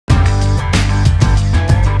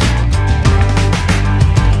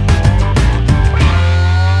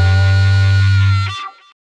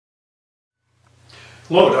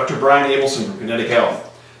Hello, Dr. Brian Abelson from Kinetic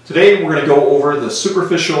Health. Today we're going to go over the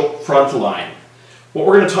superficial front line. What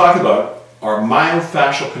we're going to talk about are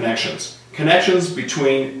myofascial connections. Connections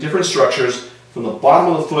between different structures from the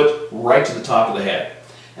bottom of the foot right to the top of the head.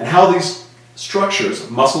 And how these structures,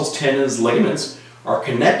 muscles, tendons, ligaments, are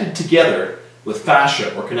connected together with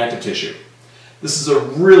fascia or connective tissue. This is a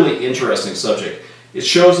really interesting subject. It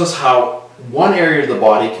shows us how one area of the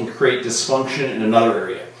body can create dysfunction in another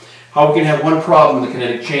area. How we can have one problem in the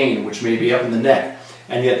kinetic chain, which may be up in the neck,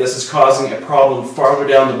 and yet this is causing a problem farther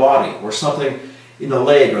down the body, or something in the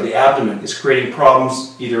leg or the abdomen is creating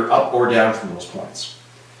problems either up or down from those points.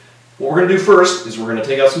 What we're going to do first is we're going to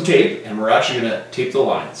take out some tape, and we're actually going to tape the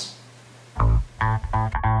lines.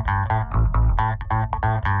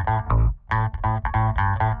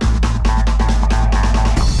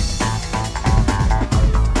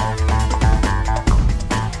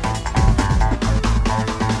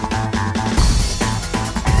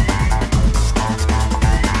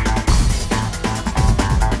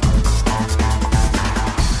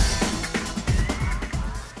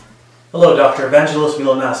 Hello, Dr. Evangelos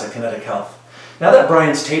Milonas at Kinetic Health. Now that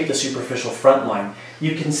Brian's taped the superficial front line,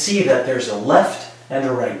 you can see that there's a left and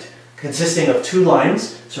a right, consisting of two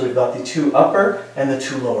lines. So we've got the two upper and the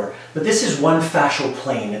two lower. But this is one fascial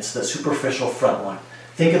plane. It's the superficial front line.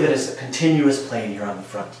 Think of it as a continuous plane here on the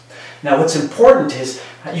front. Now what's important is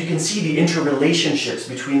you can see the interrelationships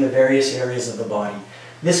between the various areas of the body.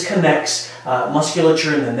 This connects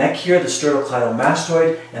musculature in the neck here, the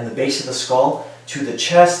sternocleidomastoid, and the base of the skull, to the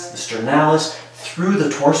chest, the sternalis, through the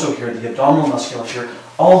torso here, the abdominal musculature,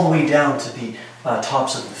 all the way down to the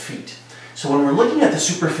tops of the feet. So when we're looking at the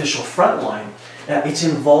superficial front line, it's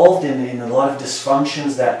involved in a lot of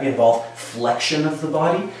dysfunctions that involve flexion of the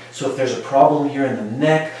body. So if there's a problem here in the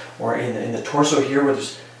neck or in the torso here where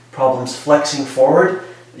there's problems flexing forward,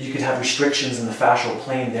 you could have restrictions in the fascial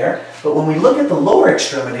plane there. But when we look at the lower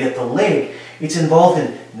extremity, at the leg, it's involved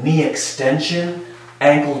in knee extension,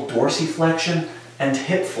 ankle dorsiflexion, and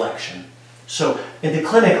hip flexion. So in the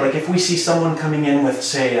clinic, like if we see someone coming in with,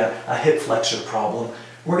 say, a hip flexor problem,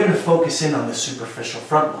 we're going to focus in on the superficial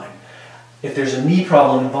front line. If there's a knee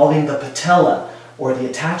problem involving the patella or the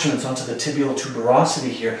attachments onto the tibial tuberosity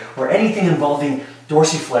here, or anything involving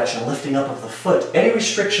dorsiflexion, lifting up of the foot, any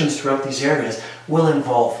restrictions throughout these areas will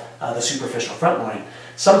involve the superficial front line.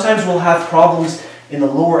 Sometimes we'll have problems in the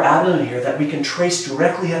lower abdomen here that we can trace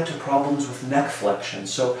directly up to problems with neck flexion.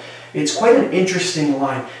 So it's quite an interesting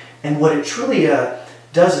line. And what it truly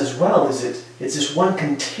does as well is it's this one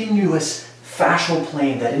continuous fascial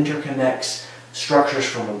plane that interconnects structures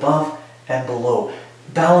from above and below,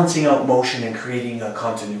 balancing out motion and creating a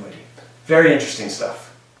continuity. Very interesting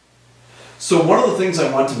stuff. So one of the things I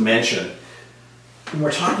want to mention, when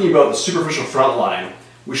we're talking about the superficial front line,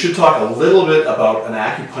 we should talk a little bit about an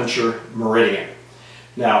acupuncture meridian.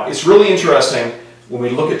 Now, it's really interesting when we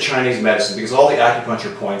look at Chinese medicine because all the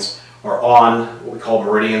acupuncture points are on what we call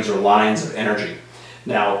meridians or lines of energy.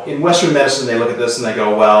 Now, in Western medicine, they look at this and they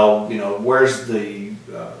go, well, you know, where's the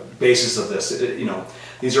basis of this?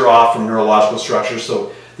 These are off from neurological structures,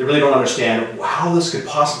 so they really don't understand how this could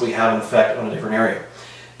possibly have an effect on a different area.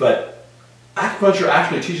 But acupuncture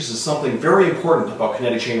actually teaches us something very important about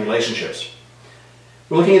kinetic chain relationships.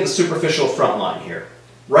 We're looking at the superficial front line here.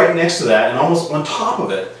 Right next to that, and almost on top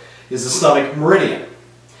of it, is the stomach meridian.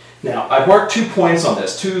 Now, I've marked 2 points on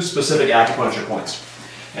this, 2 specific acupuncture points.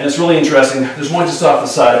 And it's really interesting. There's one just off the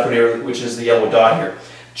side up here, which is the yellow dot here.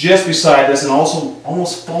 Just beside this, and also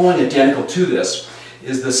almost following identical to this,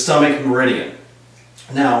 is the stomach meridian.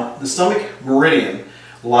 Now, the stomach meridian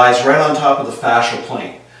lies right on top of the fascial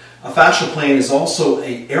plane. A fascial plane is also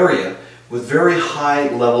an area with very high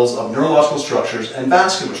levels of neurological structures and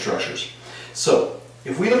vascular structures. So,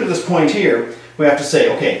 if we look at this point here, we have to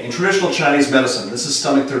say, okay, in traditional Chinese medicine, this is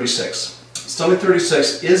stomach 36. Stomach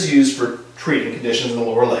 36 is used for treating conditions in the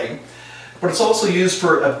lower leg, but it's also used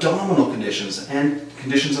for abdominal conditions and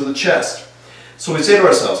conditions of the chest. So we say to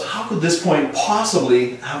ourselves, how could this point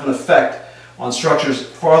possibly have an effect on structures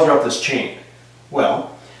farther up this chain?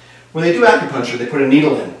 Well, when they do acupuncture, they put a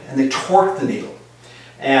needle in and they torque the needle.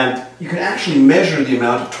 And you can actually measure the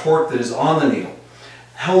amount of torque that is on the needle.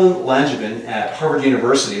 Helen Langevin at Harvard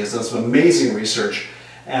University has done some amazing research,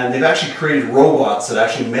 and they've actually created robots that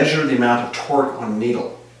actually measure the amount of torque on a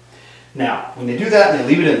needle. Now, when they do that and they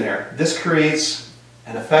leave it in there, this creates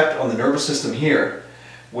an effect on the nervous system here,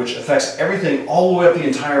 which affects everything all the way up the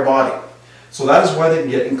entire body. So that is why they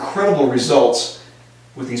can get incredible results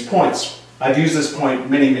with these points. I've used this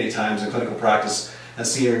point many, many times in clinical practice and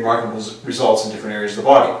seen remarkable results in different areas of the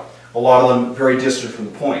body. A lot of them very distant from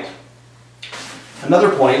the point.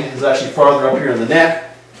 Another point is actually farther up here in the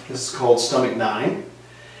neck. This is called stomach 9.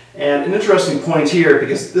 And an interesting point here,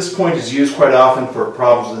 because this point is used quite often for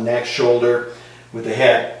problems with the neck, shoulder, with the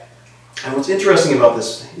head. And what's interesting about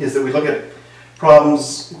this is that we look at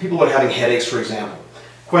problems, people that are having headaches, for example.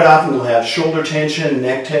 Quite often they'll have shoulder tension,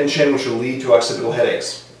 neck tension, which will lead to occipital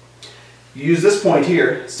headaches. You use this point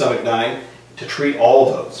here, stomach 9, to treat all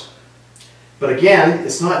of those. But again,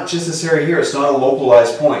 it's not just this area here, it's not a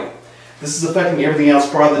localized point. This is affecting everything else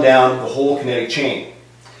farther down the whole kinetic chain.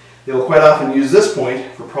 They will quite often use this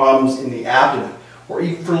point for problems in the abdomen, or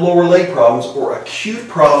even for lower leg problems, or acute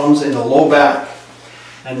problems in the low back.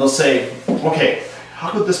 And they'll say, okay,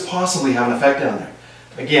 how could this possibly have an effect down there?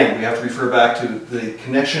 Again, we have to refer back to the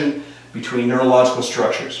connection between neurological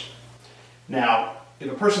structures. Now,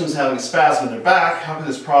 if a person is having a spasm in their back, how could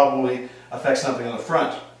this probably affect something on the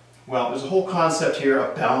front? Well, there's a whole concept here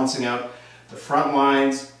of balancing out the front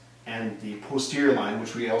lines and the posterior line,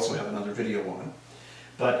 which we also have another video on.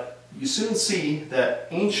 But you soon see that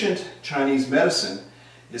ancient Chinese medicine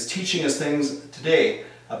is teaching us things today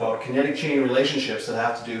about kinetic chain relationships that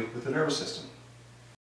have to do with the nervous system.